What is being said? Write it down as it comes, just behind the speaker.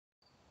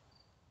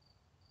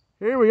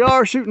Here we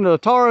are shooting a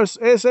Taurus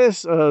SS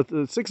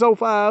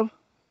 605,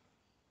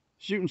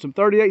 shooting some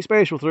 38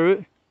 special through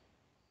it.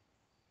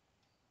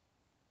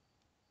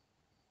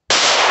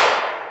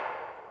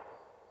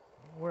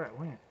 Where it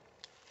went.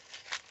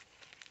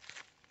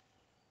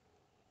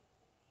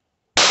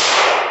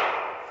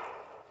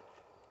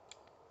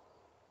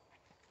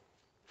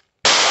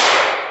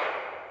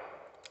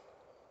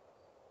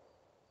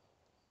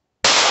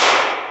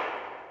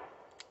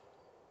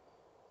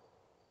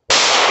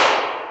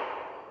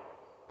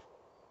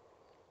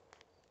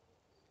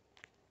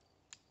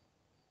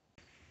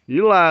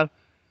 You live.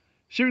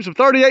 Shooting some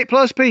 38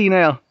 plus P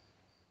now.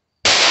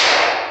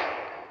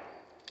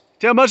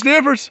 Tell much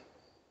difference?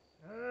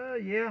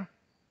 Yeah.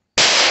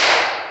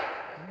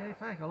 They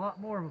take a lot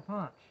more of a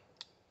punch.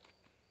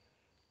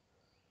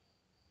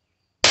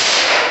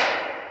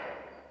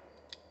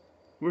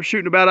 We're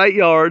shooting about 8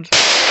 yards.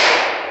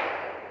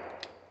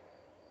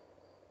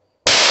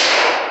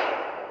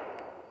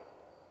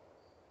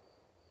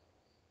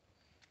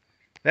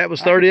 That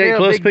was 38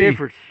 plus P.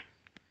 Difference.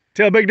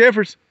 Tell a big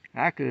difference?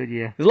 I could,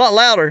 yeah. It's a lot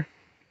louder.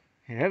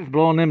 Yeah, that was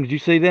blowing them. Did you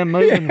see them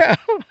moving? Yeah.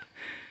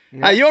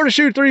 Yeah. Hey, you ought to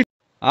shoot 3.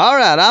 All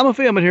right, I'm a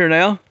filming here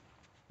now.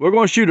 We're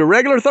going to shoot a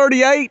regular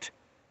 38,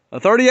 a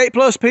 38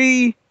 plus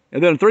P,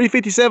 and then a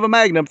 357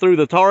 Magnum through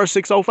the Taurus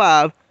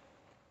 605,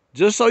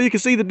 just so you can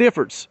see the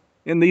difference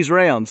in these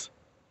rounds.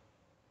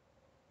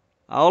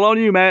 All on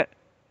you, Matt.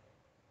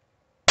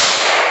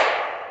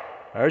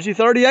 There's your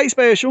 38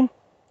 special.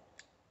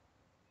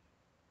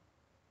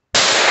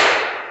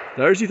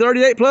 There's your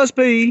 38 plus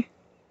P.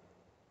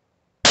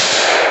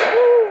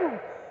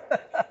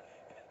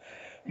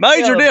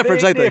 Major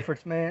difference, ain't they? Big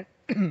difference, man.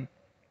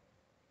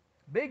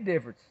 Big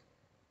difference.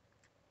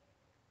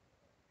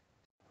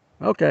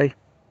 Okay.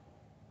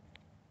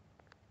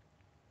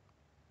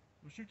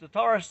 We'll shoot the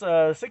Taurus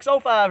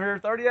 605 here,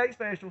 38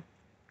 special.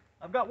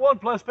 I've got 1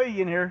 plus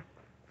P in here.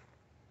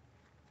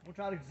 We'll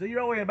try to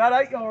zero in about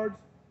 8 yards.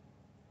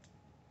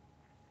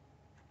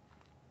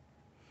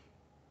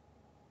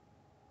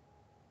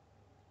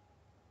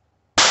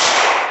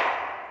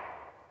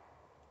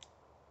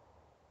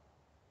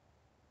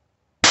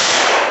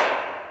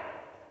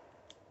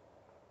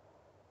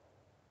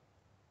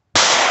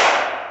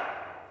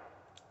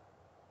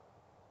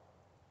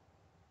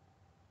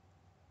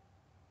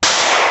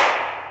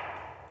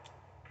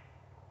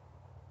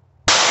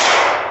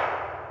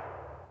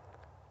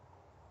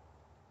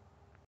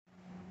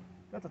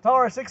 Got the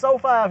Taurus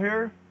 605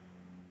 here,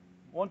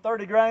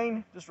 130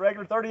 grain, just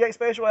regular 38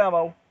 special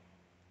ammo.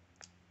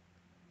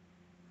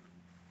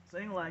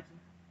 Single action.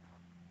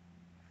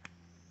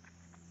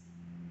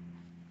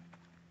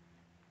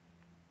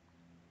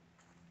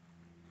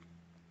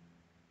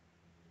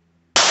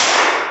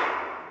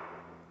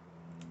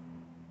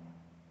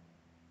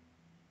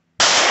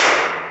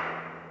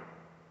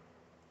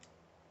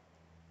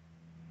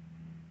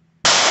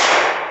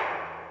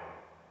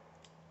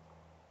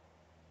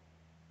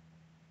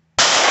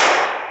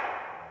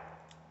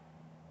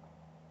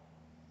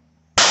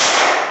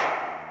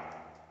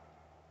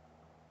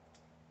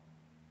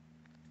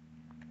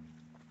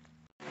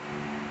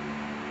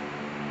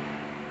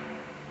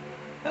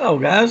 Hello,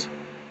 guys.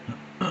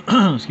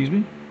 Excuse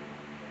me.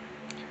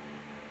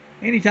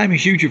 Anytime you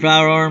shoot your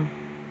firearm,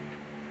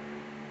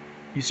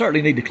 you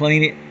certainly need to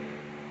clean it.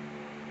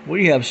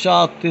 We have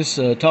shot this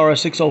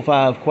Taurus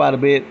 605 quite a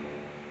bit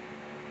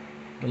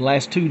the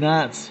last 2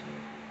 nights.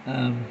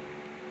 I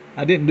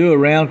didn't do a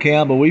round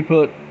count, but we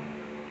put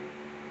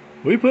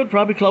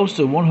probably close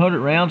to 100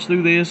 rounds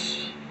through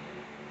this.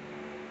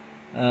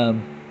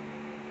 And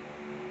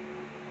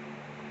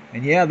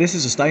yeah, this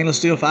is a stainless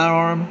steel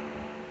firearm.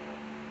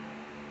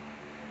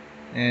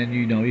 And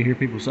you know, you hear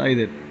people say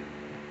that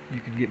you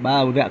can get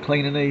by without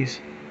cleaning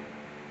these.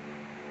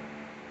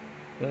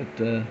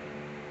 But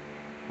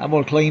I'm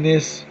going to clean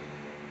this,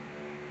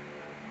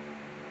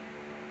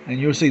 and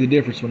you'll see the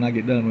difference when I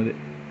get done with it.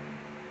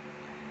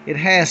 It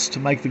has to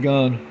make the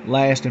gun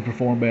last and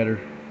perform better.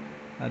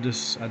 I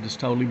just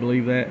totally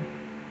believe that.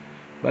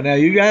 But now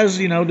you guys,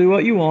 you know, do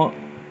what you want.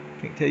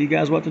 Can't tell you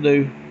guys what to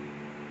do.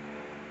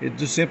 It's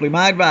just simply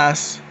my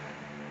advice.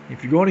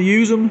 If you're going to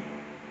use them,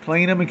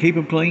 clean them and keep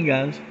them clean,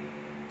 guys.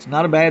 It's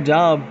not a bad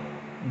job.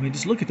 I mean,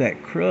 just look at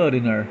that crud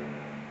in there.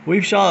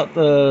 We've shot,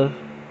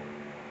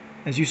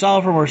 as you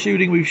saw from our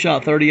shooting, we've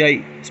shot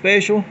 38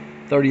 special,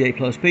 38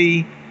 plus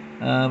P.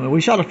 And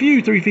we shot a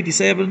few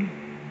 357,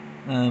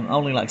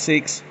 only like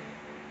 6.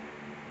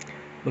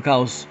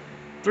 Because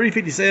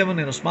 357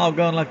 in a small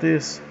gun like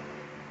this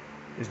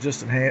is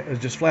just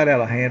flat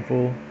out a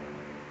handful.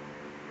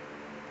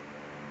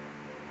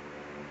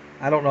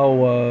 I don't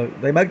know,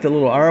 they make the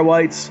little air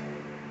weights,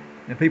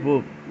 and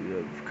people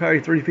carry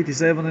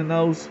 357 in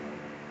those.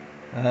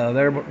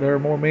 They're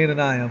more men than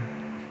I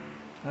am.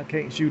 I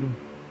can't shoot them.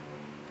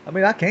 I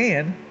mean, I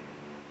can.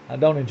 I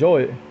don't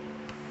enjoy it.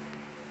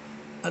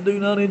 I do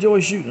not enjoy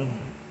shooting them.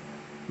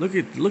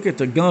 Look at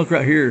the gunk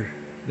right here.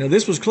 Now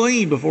this was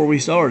clean before we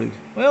started.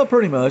 Well,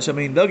 pretty much. I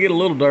mean, they'll get a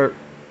little dirt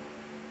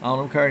on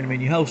them carrying them in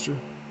your holster.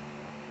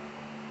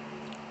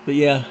 But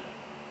yeah,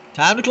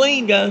 Time to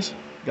clean, guys.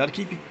 Got to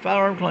keep your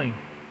firearm clean.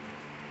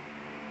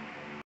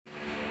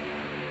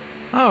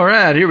 All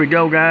right, here we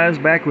go, guys.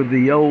 Back with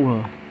the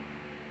old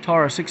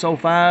Taurus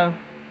 605.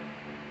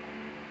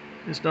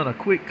 Just done a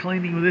quick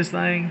cleaning with this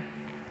thing.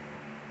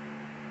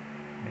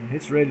 And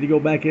it's ready to go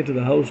back into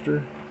the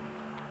holster.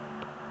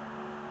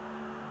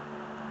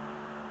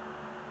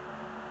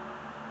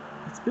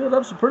 It's built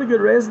up some pretty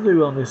good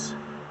residue on this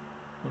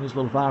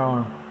little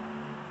firearm.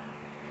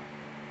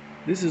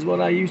 This is what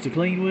I used to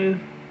clean with.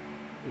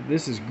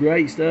 This is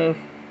great stuff.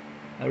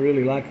 I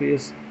really like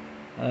this.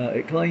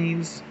 It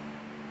cleans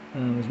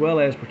as well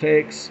as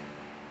protects.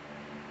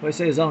 What it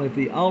says on it,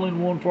 the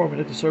all-in-one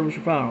formula to service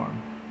your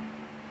firearm.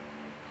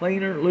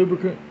 Cleaner,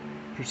 lubricant,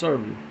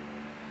 preservative.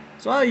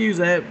 So I use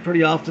that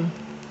pretty often.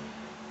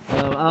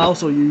 I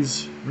also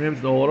use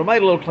Remington oil. I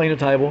made a little cleaner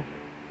table.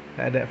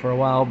 Had that for a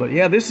while, but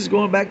yeah, this is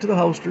going back to the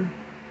holster.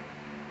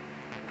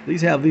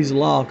 These have these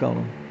lock on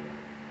them.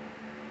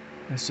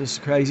 That's just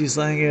the craziest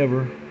thing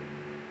ever.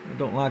 I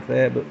don't like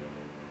that, but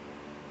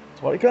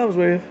that's what it comes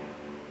with.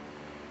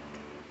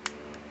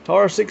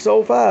 Taurus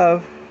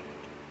 605.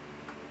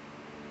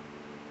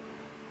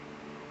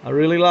 I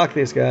really like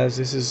this, guys.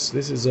 This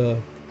is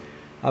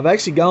I've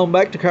actually gone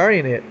back to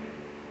carrying it.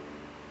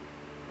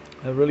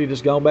 I've really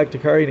just gone back to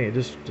carrying it.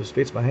 It just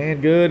fits my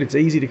hand good. It's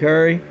easy to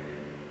carry.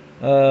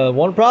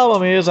 One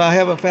problem is I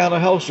haven't found a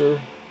holster.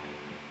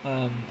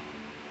 I've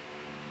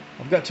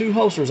got 2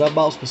 holsters I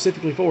bought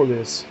specifically for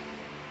this.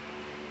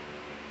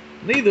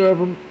 Neither of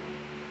them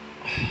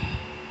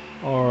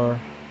are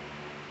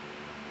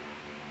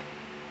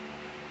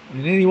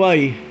in any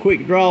way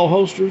quick draw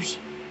holsters.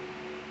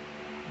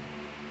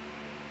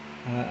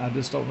 I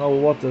just don't know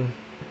what the...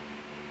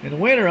 In the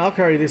winter, I'll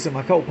carry this in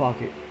my coat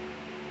pocket.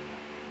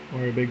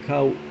 Wear a big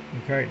coat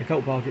and carry it in the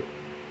coat pocket.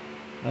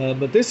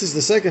 But this is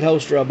the second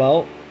holster I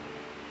bought.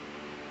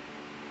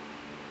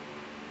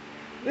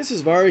 This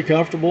is very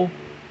comfortable.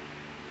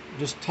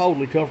 Just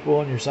totally comfortable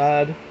on your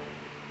side.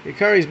 It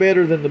carries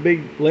better than the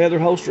big leather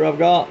holster I've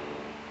got.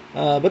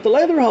 But the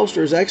leather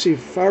holster is actually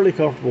fairly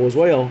comfortable as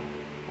well.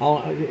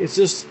 It's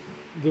just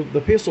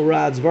the pistol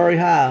rides very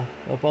high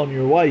up on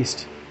your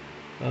waist.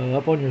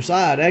 Up on your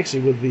side,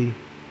 actually, with the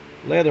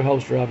leather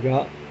holster I've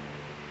got.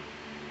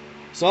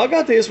 So I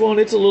got this one.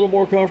 It's a little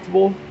more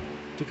comfortable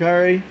to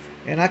carry.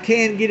 And I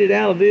can get it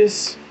out of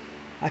this.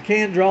 I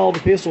can draw the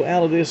pistol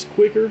out of this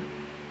quicker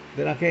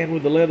than I can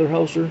with the leather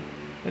holster.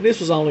 And this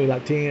was only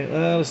like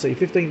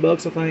 15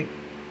 bucks, I think.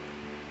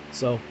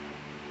 So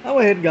I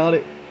went ahead and got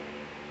it.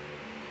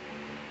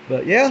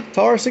 But yeah,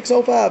 Taurus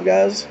 605,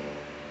 guys.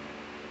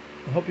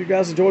 I hope you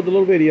guys enjoyed the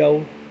little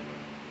video.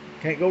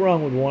 Can't go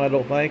wrong with one, I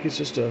don't think. It's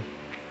just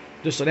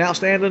an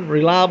outstanding,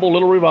 reliable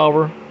little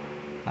revolver.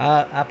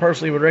 I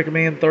personally would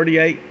recommend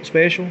 38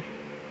 special.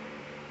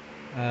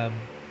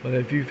 But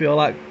if you feel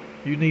like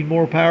you need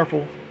more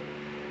powerful,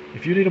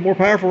 if you need a more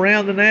powerful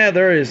round than that,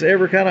 there is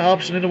every kind of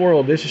option in the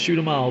world. This is shoot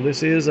 'em all.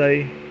 This is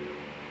a,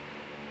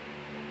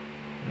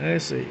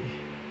 let's see.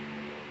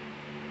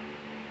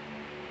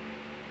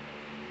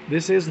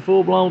 This is the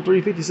full-blown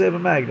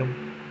 357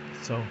 Magnum.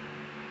 So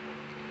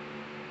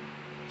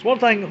it's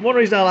one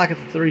reason I like it,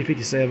 the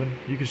 357.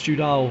 You can shoot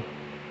all,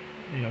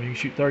 you can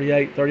shoot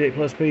 38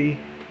 plus P.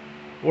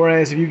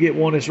 Whereas if you get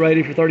one that's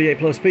rated for 38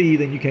 plus P,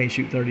 then you can't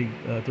shoot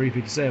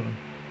 357.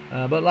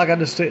 But like I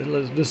just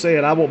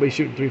said, I won't be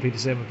shooting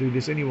 357 through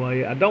this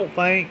anyway. I don't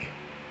think.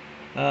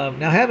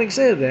 Now, having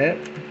said that,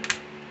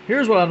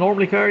 here's what I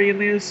normally carry in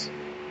this.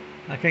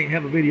 I can't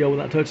have a video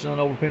without touching on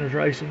over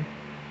penetration.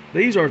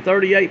 These are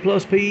 38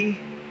 plus P.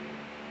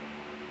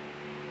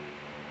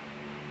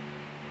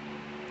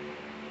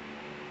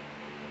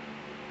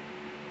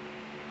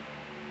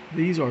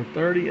 These are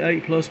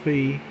 38 plus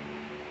P.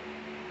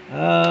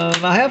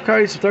 I have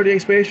carried some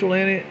 38 special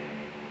in it.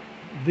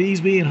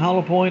 These being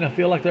hollow point, I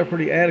feel like they're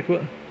pretty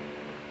adequate.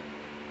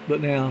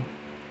 But now,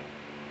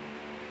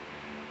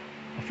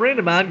 a friend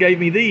of mine gave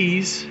me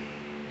these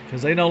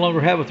because they no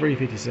longer have a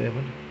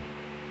 357.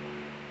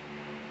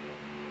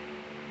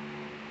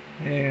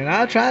 And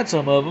I tried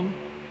some of them.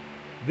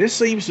 This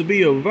seems to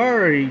be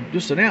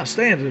just an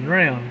outstanding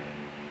round.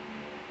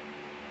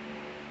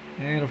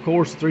 And of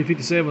course, the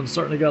 357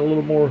 certainly got a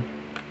little more.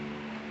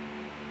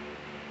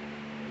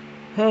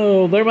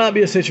 Oh, there might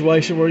be a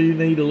situation where you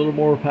need a little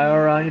more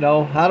power. I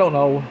don't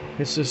know.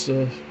 It's just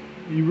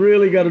you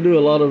really got to do a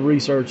lot of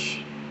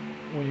research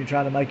when you're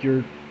trying to make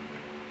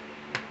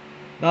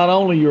not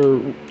only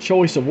your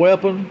choice of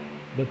weapon,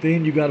 but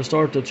then you got to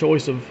start the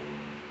choice of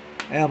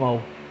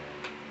ammo.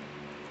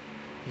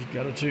 You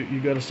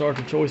got to start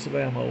the choice of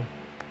ammo.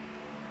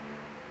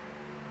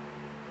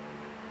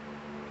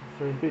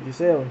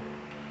 357.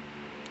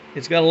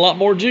 It's got a lot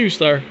more juice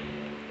there.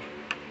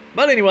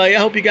 But anyway, I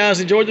hope you guys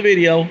enjoyed the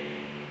video.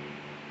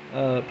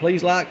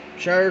 Please like,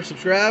 share,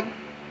 subscribe.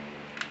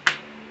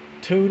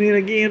 Tune in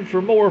again for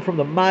more from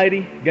the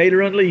mighty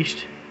Gator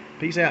Unleashed.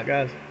 Peace out,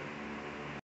 guys.